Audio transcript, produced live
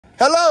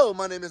Hello,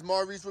 my name is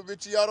Maurice with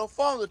Richie Auto.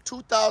 Following the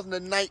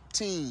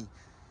 2019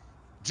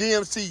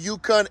 GMC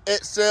YUKON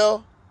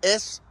XL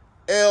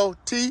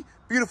SLT.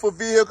 Beautiful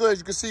vehicle. As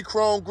you can see,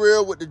 chrome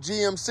grille with the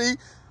GMC.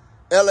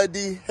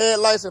 LED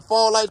headlights and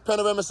fog lights,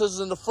 panoramic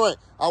sensors in the front.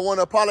 I want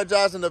to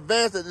apologize in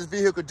advance that this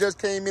vehicle just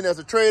came in as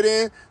a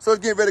trade-in. So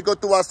it's getting ready to go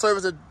through our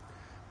service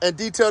and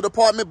detail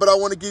department, but I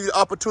want to give you the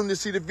opportunity to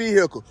see the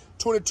vehicle.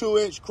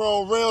 22-inch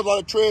chrome rims, a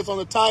lot of treads on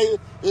the tire.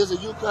 It is a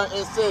YUKON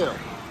XL.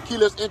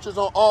 Keyless entrance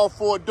on all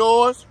four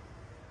doors.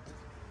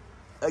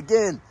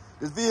 Again,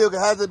 this vehicle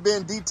hasn't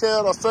been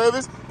detailed or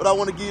serviced, but I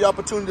want to give you the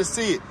opportunity to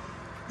see it.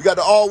 You got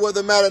the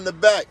all-weather mat in the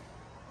back.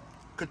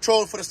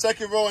 Controls for the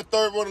second row and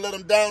third row to let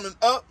them down and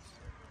up.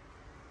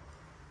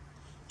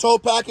 Tow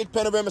package,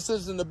 panoramic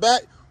sensors in the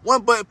back.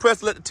 One button press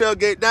to let the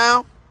tailgate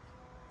down.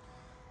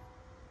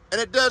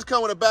 And it does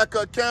come with a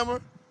backup camera.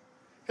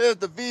 Here's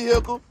the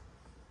vehicle.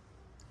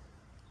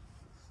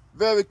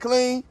 Very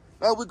clean.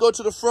 Now we go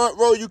to the front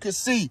row, you can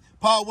see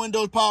power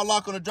windows, power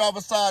lock on the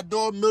driver's side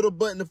door, middle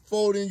button to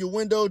fold in your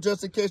window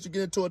just in case you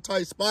get into a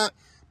tight spot.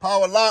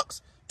 Power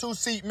locks,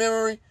 2-seat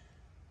memory,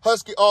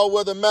 Husky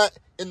all-weather mat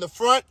in the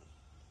front,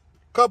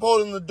 cup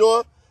holder in the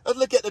door. Let's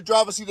look at the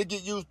driver's seat that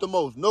get used the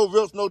most. No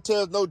rips, no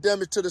tears, no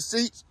damage to the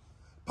seats.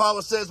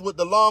 Power sets with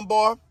the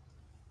lumbar.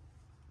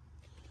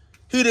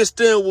 Heated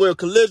steering wheel,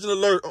 collision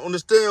alert on the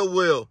steering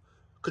wheel.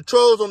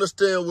 Controls on the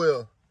steering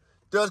wheel.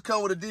 Does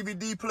come with a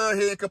DVD player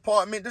here in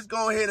compartment. Just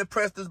go ahead and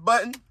press this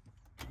button.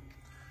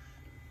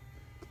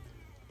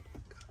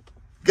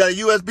 Got a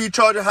USB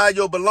charger, hide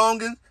your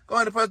belongings. Go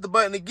ahead and press the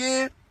button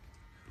again.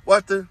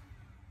 Watch the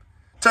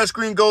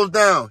touchscreen goes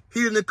down.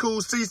 Heated and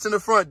cool seats in the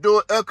front,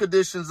 dual air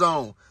conditioning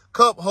zone.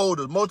 Cup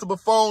holders, multiple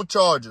phone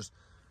chargers.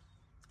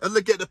 Let's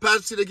look at the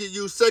passenger seat that get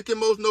used second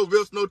most. No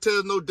rips, no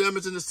tears, no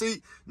damage in the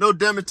seat. No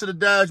damage to the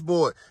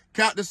dashboard.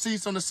 Count the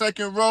seats on the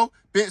second row.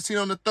 Bench seat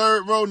on the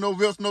third row. No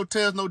rips, no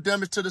tears, no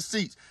damage to the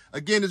seats.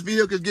 Again, this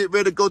vehicle is getting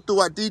ready to go through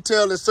our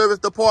detail and service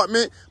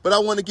department. But I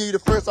want to give you the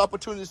first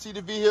opportunity to see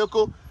the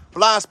vehicle.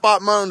 Blind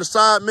spot mount on the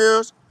side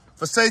mirrors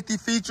for safety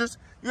features.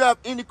 If you have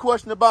any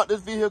question about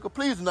this vehicle,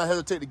 please do not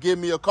hesitate to give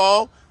me a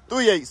call.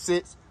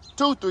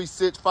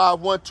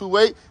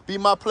 386-236-5128. Be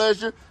my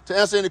pleasure to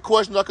answer any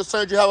questions or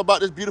concerns you have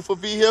about this beautiful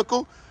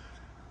vehicle.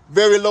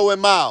 Very low in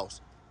miles.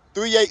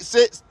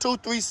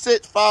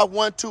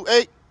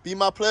 386-236-5128. Be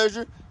my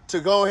pleasure to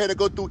go ahead and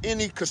go through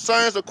any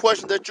concerns or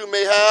questions that you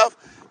may have.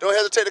 Don't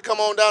hesitate to come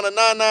on down to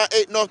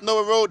 998 North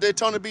Noah Road,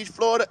 Daytona Beach,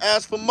 Florida.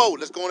 Ask for Mo.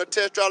 Let's go on a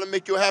test drive and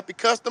make you a happy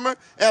customer.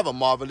 And have a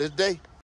marvelous day.